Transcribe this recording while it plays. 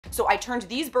So I turned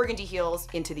these burgundy heels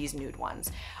into these nude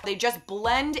ones. They just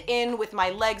blend in with my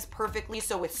legs perfectly.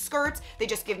 So with skirts, they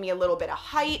just give me a little bit of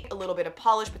height, a little bit of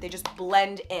polish, but they just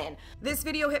blend in. This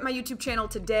video hit my YouTube channel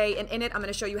today, and in it, I'm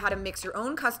gonna show you how to mix your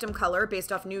own custom color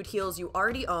based off nude heels you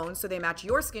already own so they match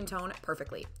your skin tone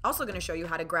perfectly. Also gonna show you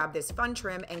how to grab this fun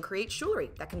trim and create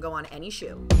jewelry that can go on any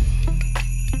shoe.